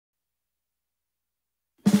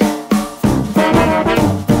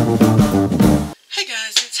Hey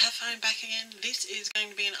guys, it's Haffina back again. This is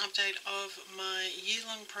going to be an update of my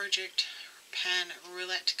year-long project pan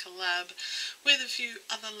roulette collab with a few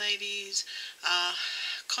other ladies,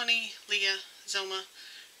 Connie, Leah, Zelma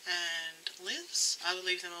and Liz. I will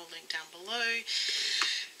leave them all linked down below.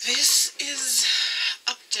 This is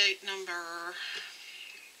update number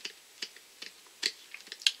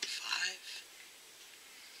 5.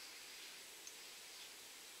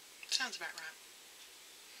 Sounds about right.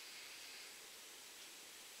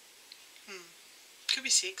 Could be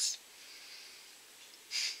 6.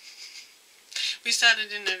 We started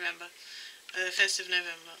in November, the 1st of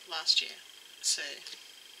November last year. So,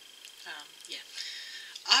 yeah.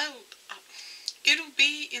 It'll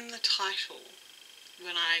be in the title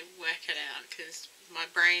when I work it out, because my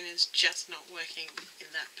brain is just not working in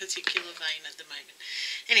that particular vein at the moment.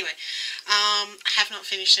 Anyway, I have not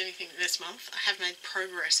finished anything this month. I have made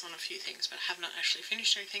progress on a few things, but I have not actually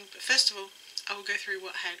finished anything. But first of all, I will go through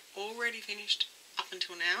what I had already finished up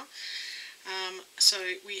until now. So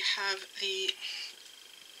we have the,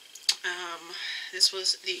 this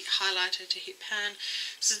was the highlighter to hit pan.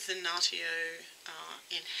 This is the Natio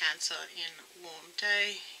enhancer in warm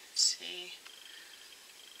day. See,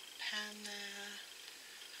 pan there.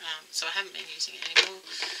 So I haven't been using it anymore.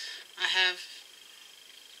 I have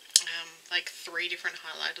like 3 different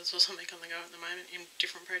highlighters or something on the go at the moment in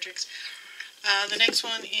different projects. The next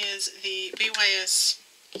one is the BYS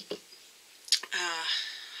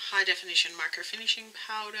high definition micro finishing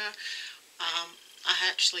powder. I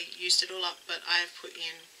actually used it all up, but I have put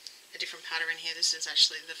in a different powder in here. This is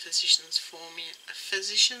actually the Physicians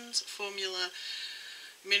Formula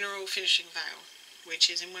Mineral Finishing Veil, which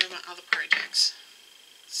is in one of my other projects.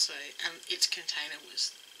 So, its container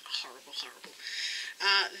was horrible.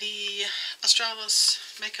 The Australis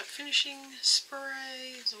Makeup Finishing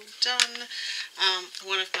Spray is all done.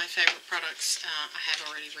 One of my favourite products, I have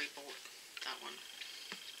already rebought that one.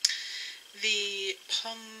 The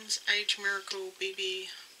Pond's Age Miracle BB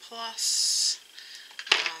Plus.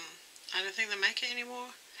 I don't think they make it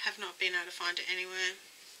anymore. Have not been able to find it anywhere.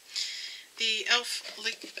 The e.l.f.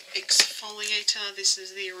 Lip Exfoliator. This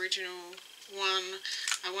is the original one.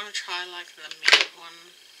 I want to try like the mint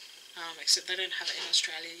one, except they don't have it in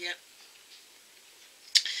Australia yet.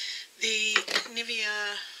 The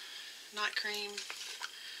Nivea Night Cream.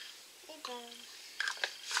 All gone.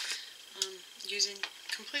 Using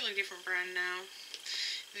completely different brand now.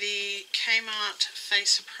 The Kmart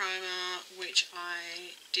Face Primer, which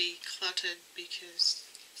I decluttered because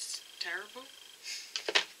it's terrible.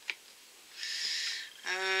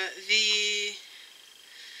 The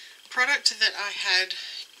product that I had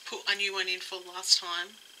put a new one in for last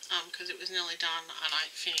time, because it was nearly done and I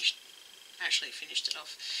actually finished it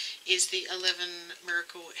off, is the 11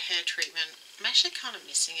 Miracle Hair Treatment. I'm actually kind of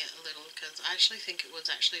missing it a little because I actually think it was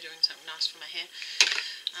actually doing something nice for my hair.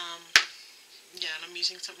 Yeah, and I'm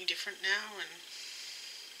using something different now, and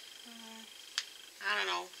I don't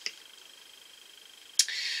know.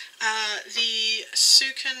 The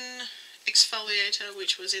Sukin Exfoliator,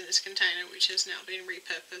 which was in this container, which has now been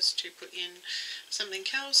repurposed to put in something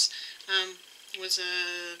else, was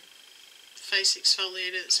a face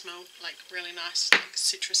exfoliator that smelled like really nice, like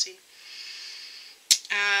citrusy.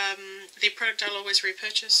 The product I'll always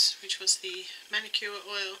repurchase, which was the manicure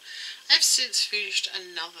oil. I've since finished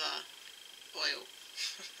another oil.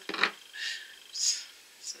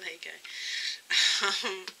 So there you go.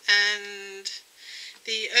 And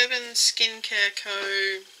the Urban Skincare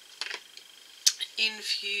Co.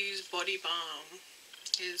 Infused Body Balm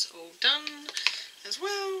is all done as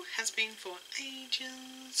well. Has been for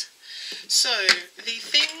ages. So, the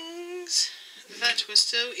things that were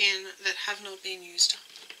still in that have not been used up.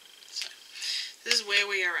 So, this is where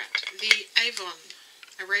we are at. The Avon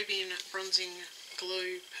Arabian Bronzing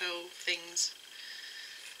Glow Pearl things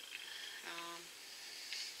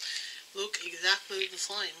look exactly the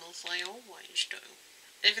same as they always do.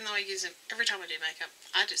 Even though I use them every time I do makeup,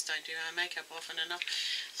 I just don't do my makeup often enough.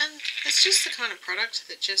 And it's just the kind of product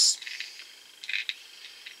that just...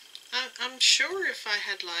 I'm sure if I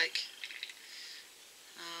had like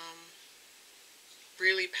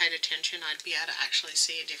really paid attention, I'd be able to actually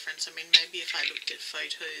see a difference. I mean, maybe if I looked at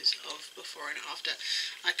photos of before and after,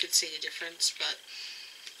 I could see a difference, but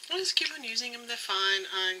I'll just keep on using them. They're fine.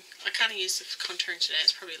 I kind of use the contouring today.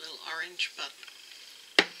 It's probably a little orange, but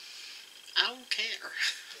I don't care.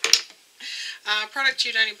 Product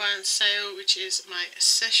you'd only buy on sale, which is my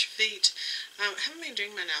Seche Vite. I haven't been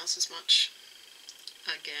doing my nails as much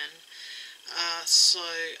again. So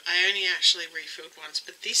I only actually refilled once,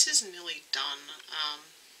 but this is nearly done.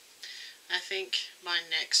 I think my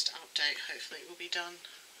next update hopefully will be done.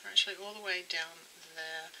 actually all the way down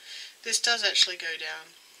there. This does actually go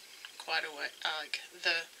down quite a way, like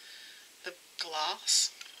the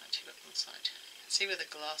glass. I tip it on the side. See where the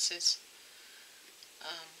glass is?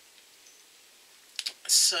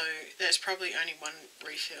 So there's probably only one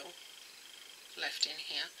refill left in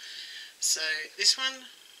here. So this one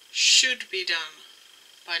should be done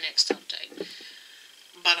by next update,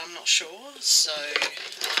 but I'm not sure, so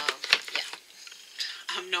yeah,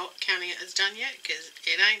 I'm not counting it as done yet because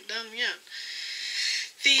it ain't done yet.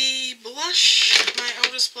 The blush, my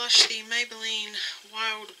oldest blush, the Maybelline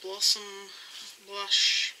Wild Blossom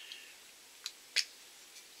blush,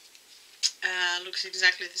 looks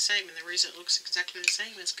exactly the same, and the reason it looks exactly the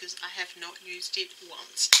same is because I have not used it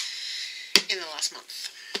once in the last month.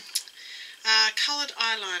 Coloured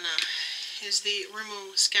eyeliner is the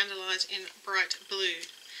Rimmel Scandalise in Bright Blue.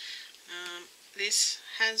 This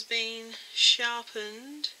has been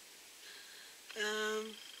sharpened,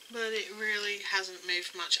 but it really hasn't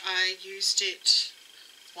moved much. I used it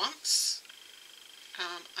once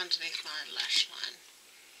underneath my lash line.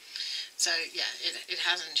 So yeah, it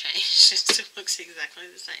hasn't changed. It still looks exactly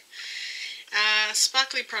the same.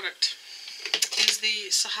 Sparkly product is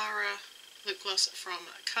the Sahara lip gloss from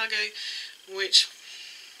Cargo, which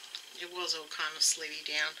it was all kind of slitty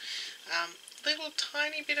down. Little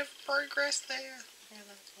tiny bit of progress there. Yeah,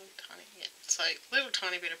 that's a little tiny. Yeah, so little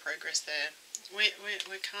tiny bit of progress there.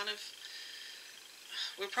 We're kind of,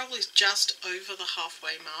 we're probably just over the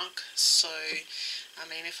halfway mark. So I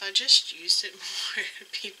mean, if I just used it more,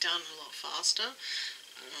 it'd be done a lot faster.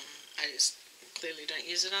 I just clearly don't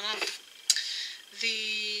use it enough.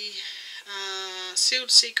 The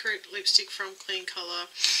Sealed Secret lipstick from Clean Colour.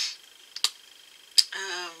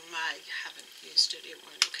 I haven't used it. It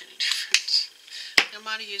won't look any different. I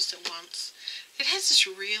might have used it once. It has this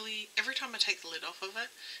really, every time I take the lid off of it,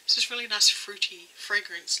 it's this really nice fruity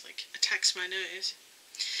fragrance, like attacks my nose.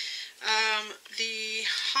 The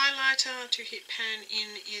highlighter to hit pan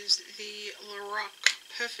in is the Lorac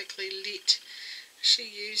Perfectly Lit. I actually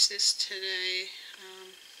used this today,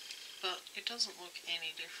 but it doesn't look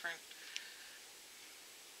any different.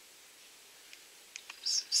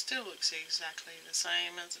 Still looks exactly the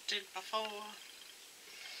same as it did before.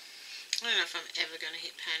 I don't know if I'm ever going to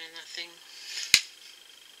hit pan in that thing.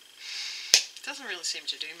 It doesn't really seem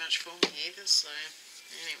to do much for me either, so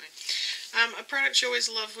anyway. A product you always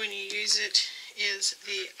love when you use it is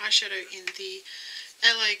the eyeshadow in the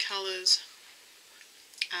LA Colors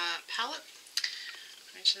palette,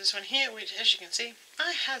 which is this one here, which as you can see,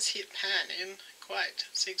 I has hit pan in quite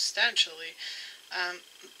substantially,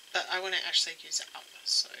 but I want to actually use it up,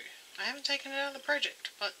 so I haven't taken it out of the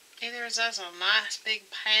project, but either is that a nice big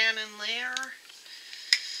pan in there.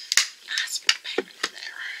 Nice big pan in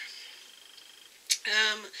there.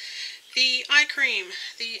 The eye cream,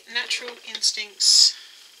 the Natural Instincts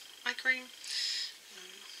eye cream.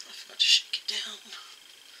 I forgot to shake it down.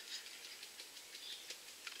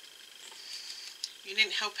 You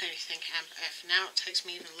didn't help anything, F. Now it takes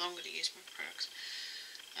me even longer to use my products.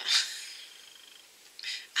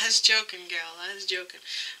 I was joking, girl. I was joking.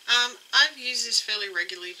 I've used this fairly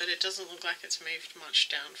regularly, but it doesn't look like it's moved much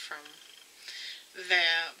down from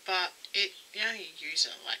there. But you only use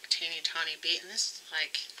it like teeny tiny bit, and this is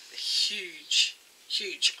like a huge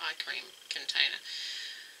eye cream container.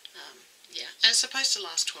 Yeah, and it's supposed to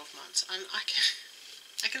last 12 months, and I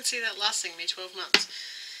can see that lasting me 12 months.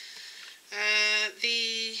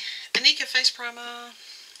 The Anika face primer,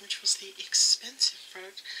 which was the expensive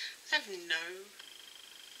product. I have no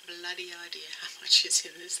bloody idea how much is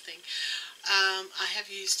in this thing. I have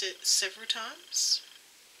used it several times.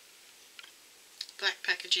 Black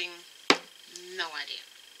packaging, no idea.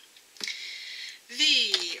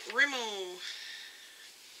 The Rimmel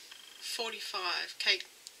 45, Kate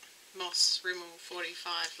Moss Rimmel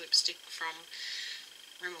 45 lipstick from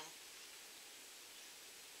Rimmel.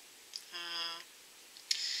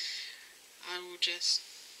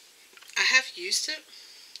 I have used it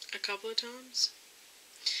a couple of times,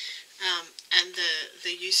 and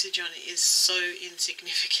the usage on it is so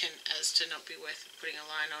insignificant as to not be worth putting a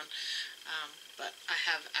line on, but I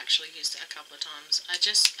have actually used it a couple of times. I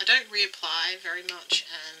don't reapply very much,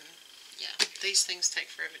 and yeah, these things take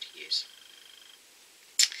forever to use.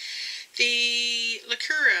 The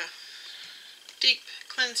Lacura Deep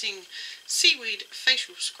Cleansing Seaweed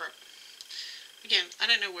Facial Scrub. Again, I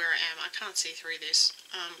don't know where I am. I can't see through this,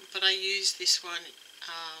 but I use this one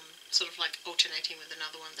sort of like alternating with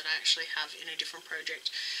another one that I actually have in a different project.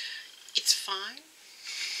 It's fine.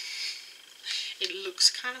 It looks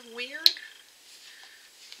kind of weird.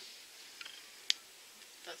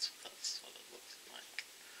 That's what it looks like.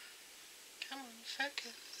 Come on,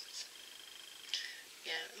 focus.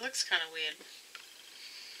 Yeah, it looks kind of weird.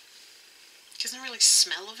 It doesn't really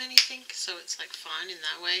smell of anything, so it's like fine in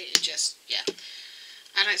that way. It just, yeah.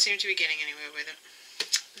 I don't seem to be getting anywhere with it.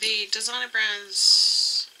 The Designer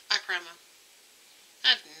Brands eye primer.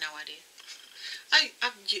 I have no idea.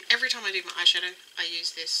 Every time I do my eyeshadow, I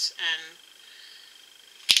use this, and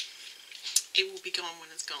it will be gone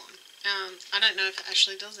when it's gone. I don't know if it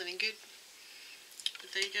actually does any good,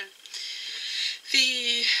 but there you go.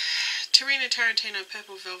 The Tarantino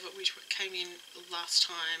Purple Velvet, which came in last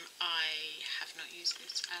time, I have not used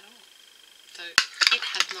this at all, so it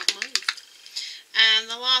has not moved. And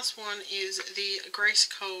the last one is the Grace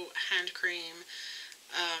Cole hand cream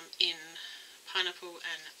in pineapple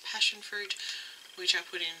and passion fruit, which I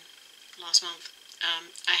put in last month.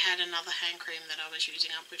 I had another hand cream that I was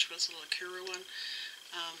using up, which was the Lakura one,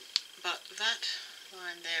 but that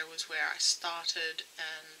line there was where I started,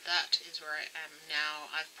 and that is where I am now.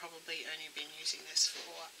 I've probably only been using this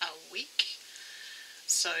for a week,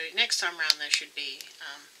 so next time around there should be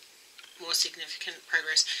more significant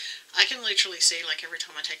progress. I can literally see, like, every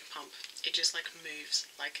time I take a pump, it just like moves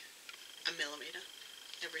like a millimeter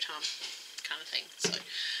every time, kind of thing. So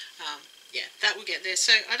yeah, that will get there.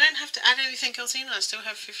 So I don't have to add anything else in. I still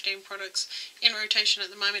have 15 products in rotation at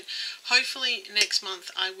the moment. Hopefully next month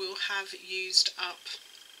I will have used up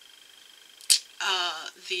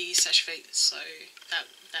the Seche Vite, so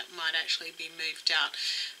that might actually be moved out.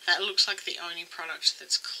 That looks like the only product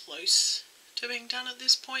that's close to being done at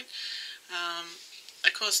this point.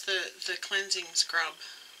 Of course, the cleansing scrub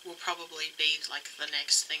will probably be like the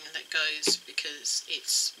next thing that goes, because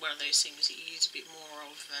it's one of those things that you use a bit more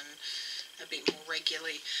of and a bit more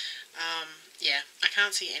regularly. Yeah, I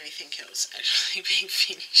can't see anything else actually being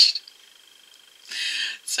finished.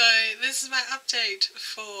 So this is my update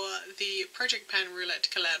for the Project Pan Roulette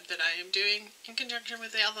collab that I am doing in conjunction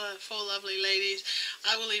with the other 4 lovely ladies.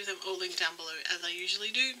 I will leave them all linked down below as I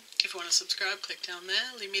usually do. If you want to subscribe, click down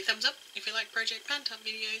there. Leave me a thumbs up if you like Project Pan type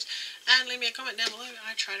videos, and leave me a comment down below.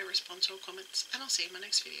 I try to respond to all comments, and I'll see you in my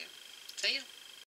next video. See ya!